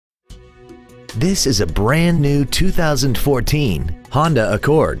This is a brand new 2014 Honda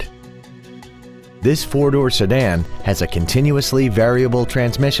Accord. This four-door sedan has a continuously variable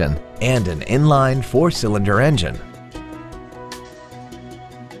transmission and an inline four-cylinder engine.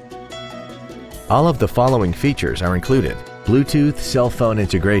 All of the following features are included: Bluetooth cell phone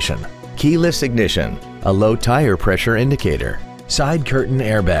integration, keyless ignition, a low tire pressure indicator, side curtain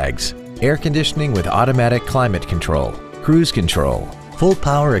airbags, air conditioning with automatic climate control, cruise control, full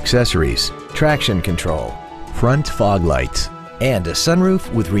power accessories, traction control, front fog lights, and a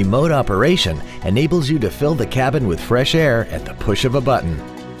sunroof with remote operation enables you to fill the cabin with fresh air at the push of a button.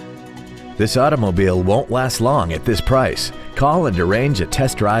 This automobile won't last long at this price. Call and arrange a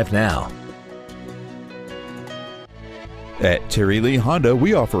test drive now. At Terry Lee Honda,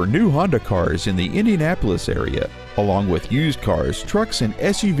 we offer new Honda cars in the Indianapolis area, along with used cars, trucks, and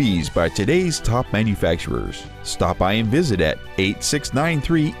SUVs by today's top manufacturers. Stop by and visit at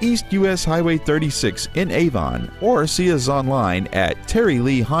 8693 East US Highway 36 in Avon, or see us online at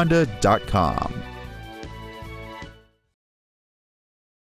terryleehonda.com.